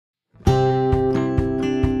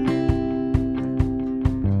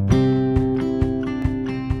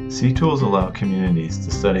Tools allow communities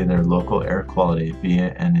to study their local air quality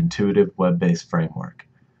via an intuitive web-based framework.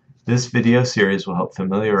 This video series will help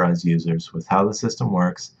familiarize users with how the system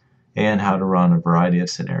works and how to run a variety of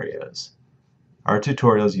scenarios. Our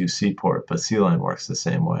tutorials use Seaport, but Sealine works the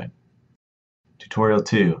same way. Tutorial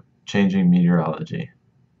 2. Changing meteorology.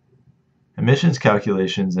 Emissions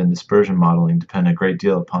calculations and dispersion modeling depend a great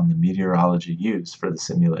deal upon the meteorology used for the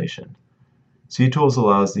simulation. Tools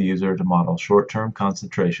allows the user to model short-term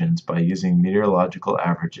concentrations by using meteorological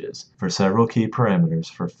averages for several key parameters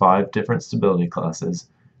for 5 different stability classes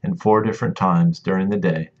and 4 different times during the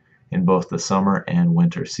day in both the summer and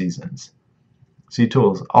winter seasons.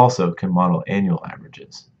 Tools also can model annual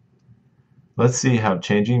averages. Let's see how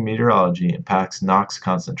changing meteorology impacts NOx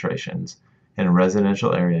concentrations in a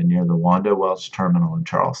residential area near the Wando Welch Terminal in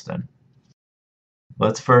Charleston.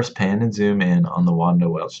 Let's first pan and zoom in on the Wando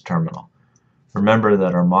Welch Terminal. Remember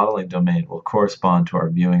that our modeling domain will correspond to our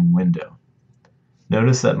viewing window.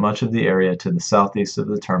 Notice that much of the area to the southeast of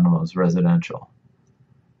the terminal is residential.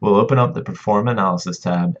 We'll open up the Perform Analysis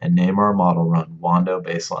tab and name our model run Wando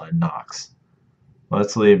Baseline NOx.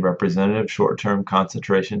 Let's leave representative short-term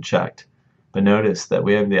concentration checked, but notice that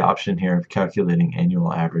we have the option here of calculating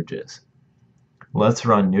annual averages. Let's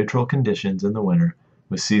run neutral conditions in the winter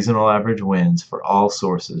with seasonal average winds for all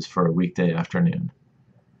sources for a weekday afternoon.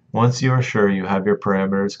 Once you are sure you have your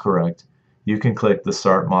parameters correct, you can click the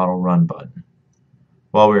Start Model Run button.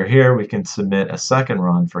 While we're here, we can submit a second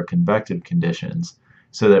run for convective conditions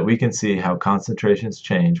so that we can see how concentrations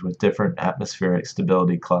change with different atmospheric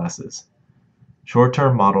stability classes.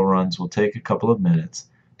 Short-term model runs will take a couple of minutes,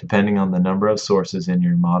 depending on the number of sources in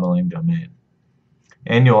your modeling domain.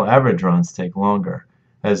 Annual average runs take longer,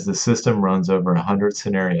 as the system runs over 100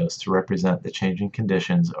 scenarios to represent the changing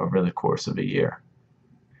conditions over the course of a year.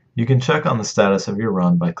 You can check on the status of your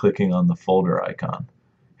run by clicking on the folder icon.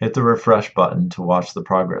 Hit the refresh button to watch the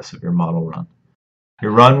progress of your model run.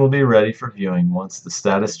 Your run will be ready for viewing once the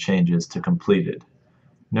status changes to completed.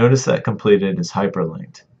 Notice that completed is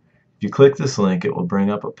hyperlinked. If you click this link, it will bring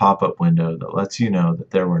up a pop-up window that lets you know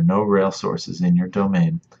that there were no rail sources in your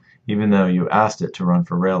domain, even though you asked it to run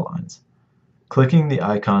for rail lines. Clicking the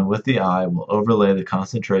icon with the eye will overlay the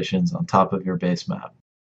concentrations on top of your base map.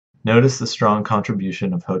 Notice the strong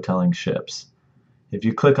contribution of hoteling ships. If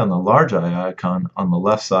you click on the large eye icon on the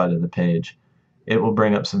left side of the page, it will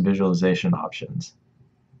bring up some visualization options.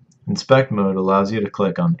 Inspect mode allows you to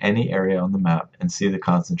click on any area on the map and see the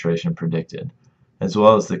concentration predicted, as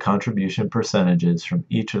well as the contribution percentages from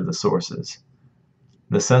each of the sources.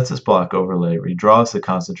 The census block overlay redraws the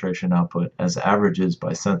concentration output as averages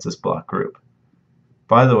by census block group.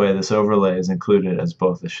 By the way, this overlay is included as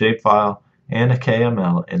both a shapefile and a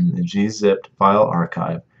KML in the gzipped file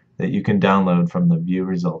archive that you can download from the View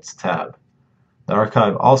Results tab. The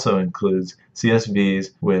archive also includes CSVs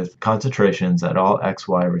with concentrations at all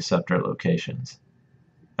XY receptor locations.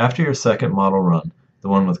 After your second model run, the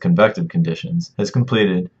one with convective conditions, is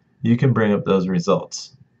completed, you can bring up those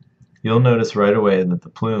results. You'll notice right away that the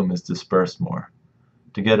plume is dispersed more.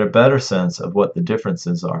 To get a better sense of what the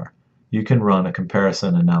differences are, you can run a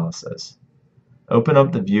comparison analysis. Open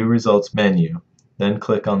up the View Results menu, then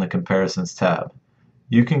click on the Comparisons tab.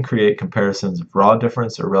 You can create comparisons of raw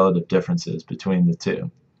difference or relative differences between the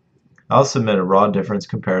two. I'll submit a raw difference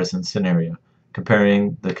comparison scenario,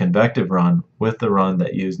 comparing the convective run with the run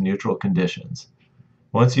that used neutral conditions.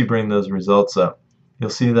 Once you bring those results up, you'll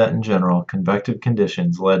see that in general, convective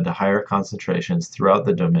conditions led to higher concentrations throughout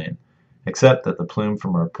the domain, except that the plume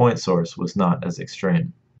from our point source was not as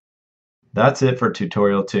extreme. That's it for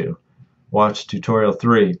Tutorial 2. Watch Tutorial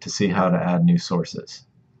 3 to see how to add new sources.